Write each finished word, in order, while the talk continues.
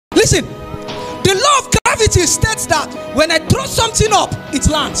Listen, the law of gravity states that when I throw something up, it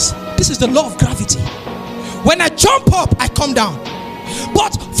lands. This is the law of gravity. When I jump up, I come down.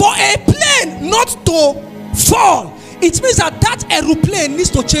 But for a plane not to fall, it means that that aeroplane needs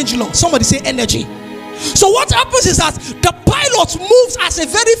to change law. Somebody say energy. So what happens is that the pilot moves at a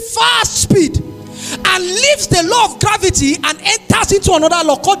very fast speed and leaves the law of gravity and enters into another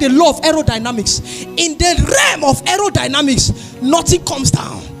law called the law of aerodynamics. In the realm of aerodynamics, nothing comes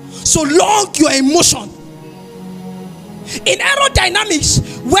down so long you are in motion. In aerodynamics,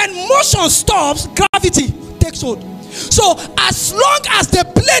 when motion stops, gravity takes hold. So as long as the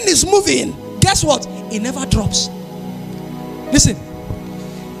plane is moving, guess what? It never drops. Listen,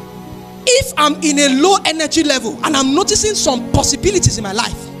 if I'm in a low energy level and I'm noticing some possibilities in my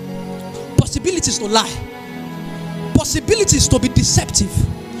life, possibilities to lie, possibilities to be deceptive,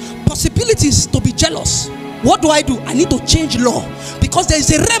 possibilities to be jealous, what do? I need to change law, because there is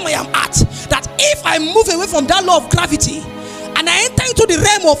a realm I am at that if I move away from that law of gravity and I enter into the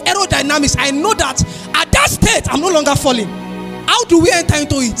realm of aerodynamics, I know that at that state I'm no longer falling. How do we enter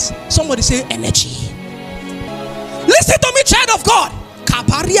into it? Somebody say energy. Listen to me, child of God.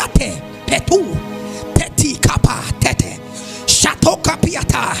 Kapariate petu teti kapa tete shato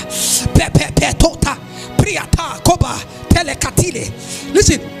kapiata pepe petota priata koba pelekatile.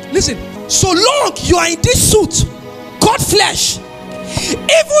 Listen. So long you are in this suit, God flesh.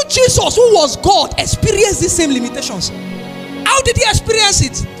 Even Jesus, who was God, experienced the same limitations. How did he experience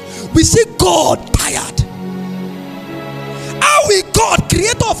it? We see God tired. How will God,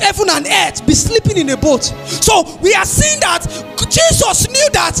 creator of heaven and earth, be sleeping in a boat? So we are seeing that Jesus knew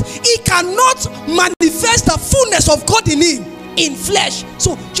that he cannot manifest the fullness of God in him in flesh.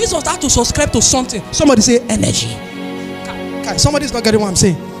 So Jesus had to subscribe to something. Somebody say energy. Okay, somebody's not getting what I'm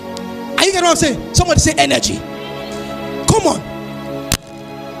saying. Are you getting what I'm saying? Somebody say energy. Come on.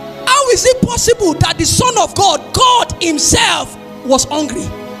 How is it possible that the Son of God, God himself, was hungry?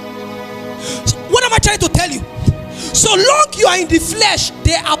 So what am I trying to tell you? So long you are in the flesh,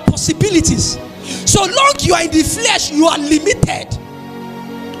 there are possibilities. So long you are in the flesh, you are limited.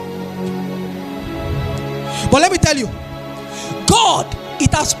 But let me tell you, God,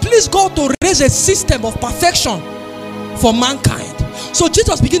 it has pleased God to raise a system of perfection for mankind. So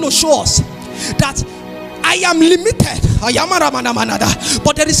Jesus began to show us that I am limited.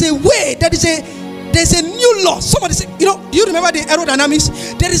 But there is a way, there's a new law. Somebody say, do you remember the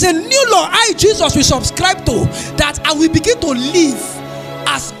aerodynamics? There is a new law Jesus will subscribe to, that I will begin to live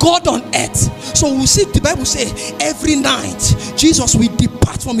as God on earth. So we see the Bible say every night Jesus will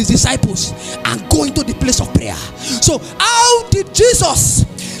depart from his disciples and go into the place of prayer. So how did Jesus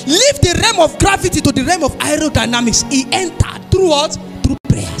leave the realm of gravity to the realm of aerodynamics? He entered through what? Through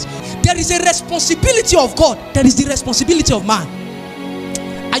prayers. There is a responsibility of God. There is the responsibility of man.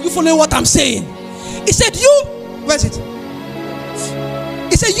 Are you following what I'm saying? He said, where's it?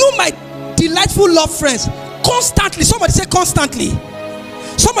 He said, you my delightful love friends, constantly. Somebody say constantly.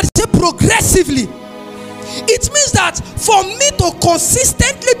 Somebody say progressively. It means that for me to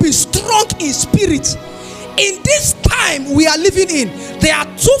consistently be strong in spirit, in this time we are living in, there are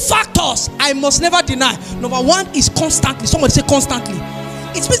two factors I must never deny. Number one is constantly. Somebody say constantly.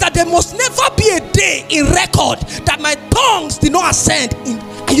 It means that there must never be a day in record that my tongues did not ascend in.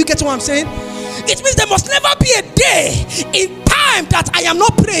 Are you getting what I'm saying? It means there must never be a day in time that I am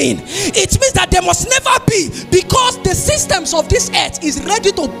not praying. It means that there must never be, because the systems of this earth is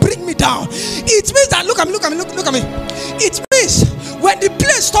ready to bring me down. It means that, look at me. It means when the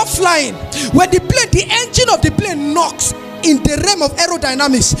plane stops flying, when the engine of the plane knocks in the realm of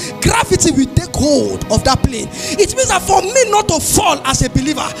aerodynamics, gravity will take hold of that plane. It means that for me not to fall as a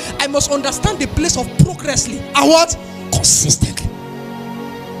believer, I must understand the place of progressively and what? Consistently.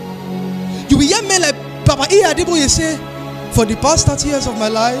 You will hear men like Papa Iyadibo say, for the past 30 years of my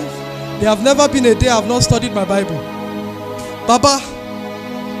life, there have never been a day I have not studied my Bible. Baba,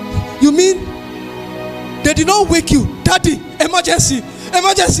 you mean they did not wake you, Daddy, emergency,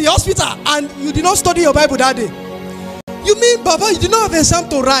 hospital, and you did not study your Bible that day? You mean, Baba, you did not have an exam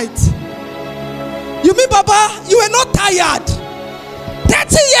to write? You mean, Baba, you were not tired?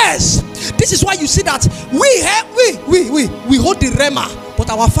 30 years. This is why you see that we hold the rema, but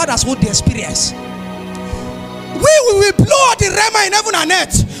our fathers hold the experience. We will blow out the rema in heaven and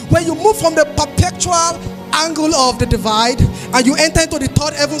earth. When you move from the perpetual angle of the divide and you enter into the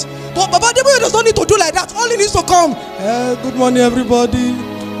third heavens. But Baba, the boy does not need to do like that. All he needs to come. Good morning, everybody.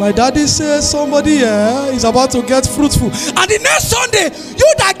 My daddy says somebody here is about to get fruitful. And the next Sunday,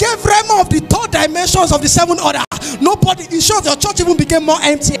 you that gave rema of the third dimensions of the seventh order, nobody, in short, your church even became more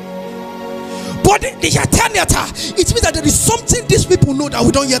empty. But But it means that there is something these people know that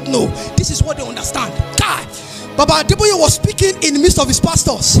we don't yet know. This is what they understand. God, Baba Adeboye was speaking in the midst of his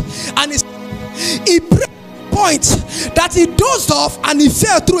pastors, and he prayed point that he dozed off and he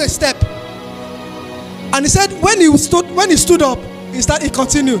fell through a step. And he said when he stood up, he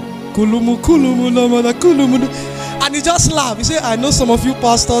continued. Kulumu, kulumu, lamada, kulumu. And he just laughed. He said, I know some of you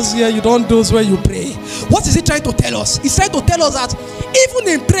pastors here, you don't doze where you pray. What is he trying to tell us? He's trying to tell us that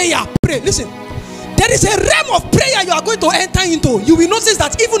even in prayer, pray. Listen, there is a realm of prayer you are going to enter into. You will notice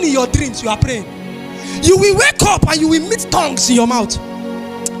that even in your dreams, you are praying. You will wake up and you will meet tongues in your mouth.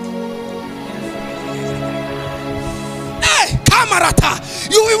 Hey, Kamarata,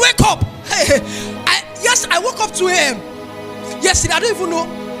 you will wake up. Hey, I woke up 2 a.m. Yesterday, I don't even know.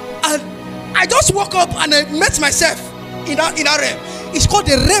 And I just woke up and I met myself in that realm. It's called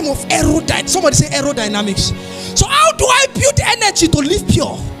the realm of aerodynamics. Somebody say aerodynamics. So how do I build energy to live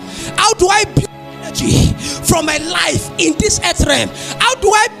pure? How do I build energy from my life in this earth realm? How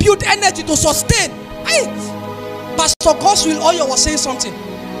do I build energy to sustain? Hey, Pastor Goswill Oyo was saying something.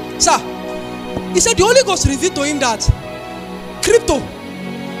 Sir, he said the Holy Ghost revealed to him that crypto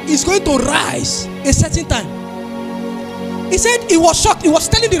is going to rise a certain time. He said he was shocked. He was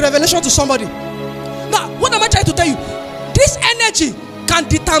telling the revelation to somebody. Now, what am I trying to tell you? This energy can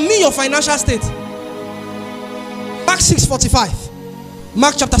determine your financial state. Mark 6:45.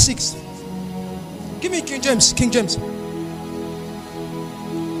 Mark chapter 6. Give me King James. King James.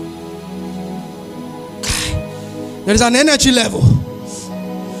 There is an energy level.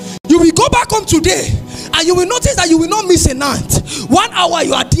 You will go back home today and you will notice that you will not miss a night. 1 hour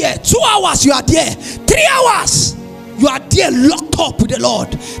you are there. 2 hours you are there. 3 hours you are there locked up with the Lord.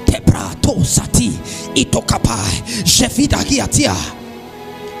 Tebrato sati itokapai jevida giatia.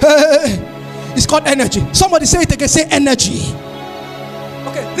 It's called energy. Somebody say it again. Say energy.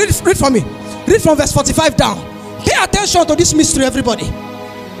 Okay, read for me. Read from verse 45 down. Pay attention to this mystery, everybody.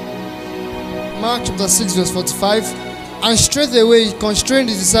 Mark chapter 6 verse 45. And straightway he constrained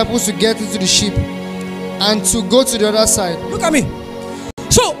his disciples to get into the ship and to go to the other side. Look at me.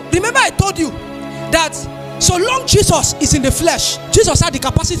 So remember I told you that so long Jesus is in the flesh, Jesus had the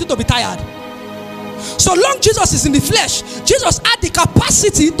capacity to be tired. So long Jesus is in the flesh, Jesus had the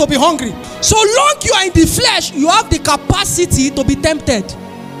capacity to be hungry. So long you are in the flesh, you have the capacity to be tempted.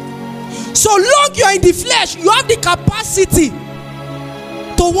 So long you are in the flesh, you have the capacity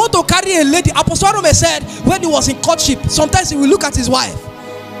to want to carry a lady. Apostle Rome said when he was in courtship, sometimes he will look at his wife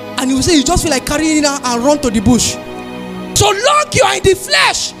and he will say, you just feel like carrying her and run to the bush. So long you are in the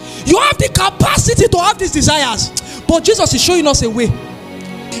flesh, you have the capacity to have these desires. But Jesus is showing us a way.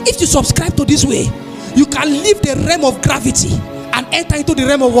 If you subscribe to this way, you can leave the realm of gravity and enter into the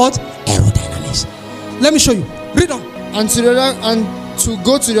realm of what? Aerodynamics. Let me show you. Read on. And to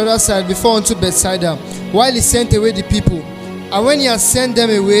go to the other side before unto Bethsaida, while he sent away the people. And when he had sent them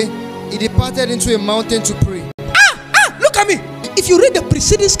away, he departed into a mountain to pray. Look at me. If you read the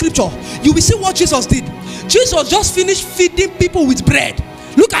preceding scripture, you will see what Jesus did. Jesus just finished feeding people with bread.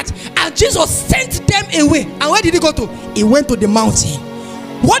 Look at, and Jesus sent them away. And where did he go to? He went to the mountain.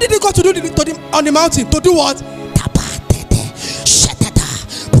 What did he go to do on the mountain? To do what?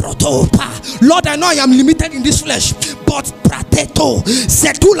 Lord, I know I am limited in this flesh, but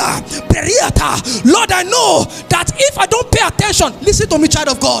Lord, I know that if I don't pay attention, listen to me, child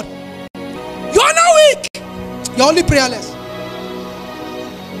of God, you are not weak, you're only prayerless.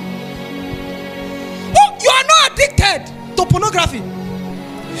 Oh, you are not addicted to pornography,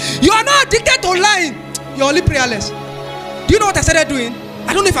 you are not addicted to lying, you're only prayerless. Do you know what I started doing?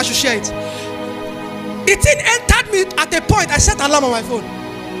 I don't know if I should share it. The thing entered me at a point. I set an alarm on my phone.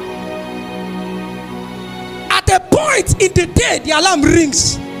 At a point in the day, the alarm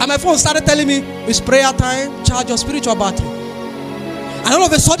rings and my phone started telling me it's prayer time, charge your spiritual battery. And all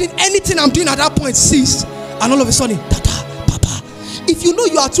of a sudden, anything I'm doing at that point ceased. And all of a sudden, Tata, Papa, if you know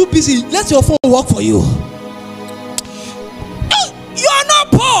you are too busy, let your phone work for you. You are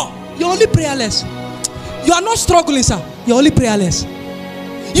not poor, you're only prayerless. You are not struggling, sir, you're only prayerless.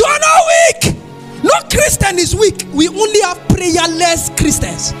 You are not weak. No Christian is weak. We only have prayerless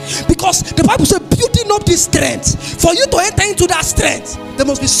Christians. Because the Bible says building up this strength. For you to enter into that strength, there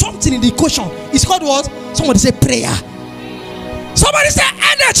must be something in the equation. It's called what? Somebody say prayer. Somebody say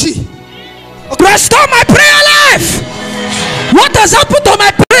energy. Okay. Restore my prayer life. What has happened to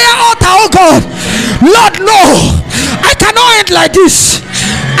my prayer altar, oh God? Lord, no. I cannot end like this.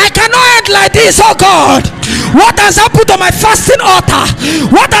 I cannot end like this, oh God. What has happened to my fasting altar?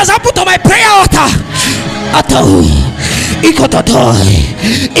 What has happened to my prayer altar? Ikototoi,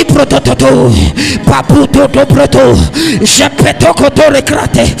 Iprototo, Paputo Dobroto, Jepetokoto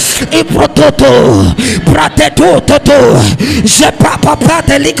Recrate, Iprototo, Prateto Toto, Jepapa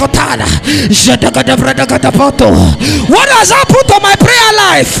Prate Licotana, Jedagadabradapoto. What has happened to my prayer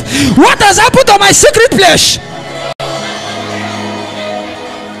life? What has happened to my secret place?